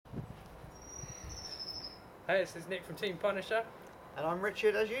Hey, this is Nick from Team Punisher. And I'm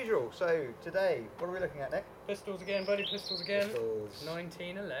Richard as usual. So today, what are we looking at, Nick? Pistols again, buddy, pistols again. Pistols.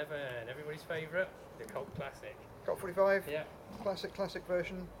 1911, everybody's favourite, the Colt Classic. Colt 45? Yeah. Classic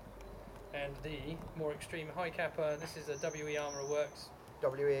version. And the more extreme Hi Cappa, this is a WE Armourer Works.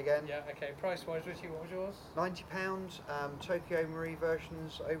 WE again? Yeah, okay, price wise, Richie, what was yours? £90, Tokyo Marie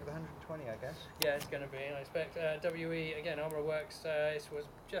versions over the 120, I guess. Yeah, it's going to be, I expect. WE, again, Armourer Works, it was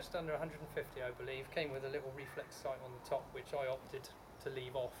just under 150, I believe. Came with a little reflex sight on the top, which I opted to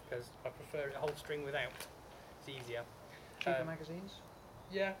leave off because I prefer it whole string without. It's easier. Cheaper magazines?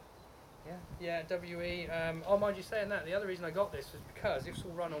 Yeah. Yeah, WE. Oh, mind you saying that, the other reason I got this was because it's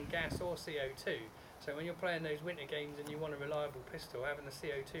all run on gas or CO2. So when you're playing those winter games and you want a reliable pistol, having the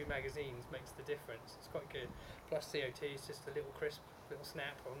CO2 magazines makes the difference. It's quite good. Plus CO2 is just a little crisp, little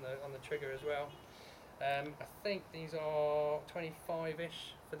snap on the trigger as well. I think these are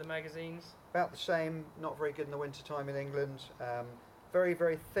 25-ish for the magazines. About the same. Not very good in the winter time in England.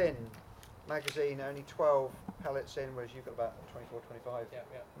 Very thin magazine, only 12 pellets in, whereas you've got about 24, 25. Yeah.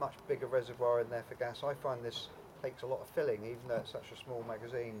 Much bigger reservoir in there for gas. I find this takes a lot of filling, even though it's such a small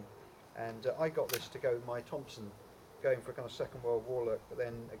magazine. And I got this to go with my Thompson, going for a kind of Second World War look. But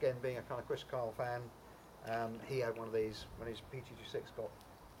then again, being a kind of Chris Kyle fan, he had one of these when his P226 got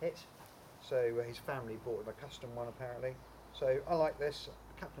hit. So his family bought him a custom one apparently. So I like this.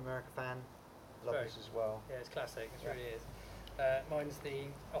 Captain America fan, love this as well. Yeah, it's classic. It really is. Mine's the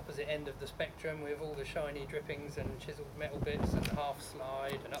opposite end of the spectrum with all the shiny drippings and chiselled metal bits and half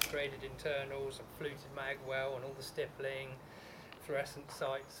slide and upgraded internals and fluted mag well and all the stippling, fluorescent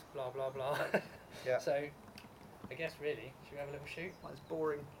sights, blah blah blah. Yeah. So I guess really, should we have a little shoot? That's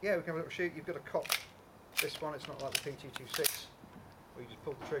boring. Yeah, we can have a little shoot. You've got to cop this one. It's not like the P226 where you just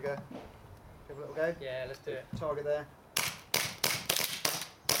pull the trigger. Give a little go. Yeah, let's do it. Target there.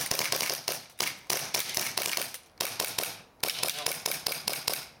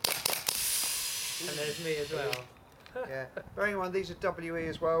 And there's me as well. Yeah, bearing in mind these are WE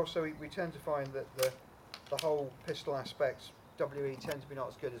as well, so we tend to find that the whole pistol aspects, WE tend to be not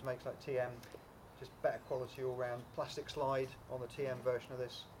as good as makes like TM, just better quality all round. Plastic slide on the TM version of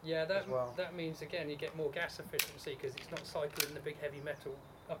this. Yeah, as well. that means again you get more gas efficiency because it's not cycling the big heavy metal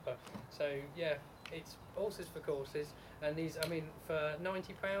upper. So yeah, it's horses for courses. And these, I mean, for £90,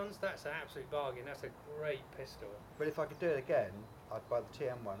 that's an absolute bargain. That's a great pistol. But if I could do it again, I'd buy the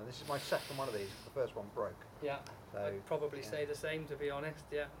TM one, and this is my second one of these. The first one broke. Yeah, so, I'd probably say the same, to be honest.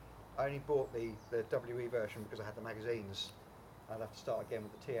 Yeah. I only bought the WE version because I had the magazines. I'd have to start again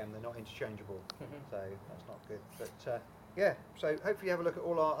with the TM. They're not interchangeable, so that's not good. But yeah, so hopefully you have a look at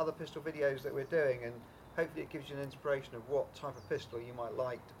all our other pistol videos that we're doing, and hopefully it gives you an inspiration of what type of pistol you might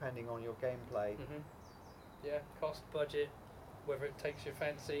like depending on your gameplay. Yeah, cost, budget, whether it takes your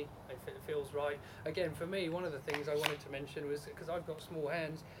fancy, if it feels right. Again, for me, one of the things I wanted to mention was, because I've got small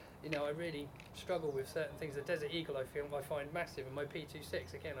hands, you know, I really struggle with certain things. The Desert Eagle I find massive, and my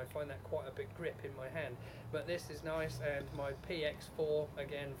P26, again, I find that quite a big grip in my hand. But this is nice, and my PX4,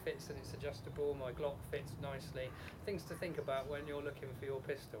 again, fits and it's adjustable. My Glock fits nicely. Things to think about when you're looking for your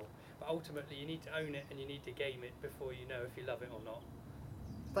pistol. But ultimately, you need to own it and you need to game it before you know if you love it or not.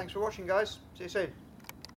 Thanks for watching, guys. See you soon.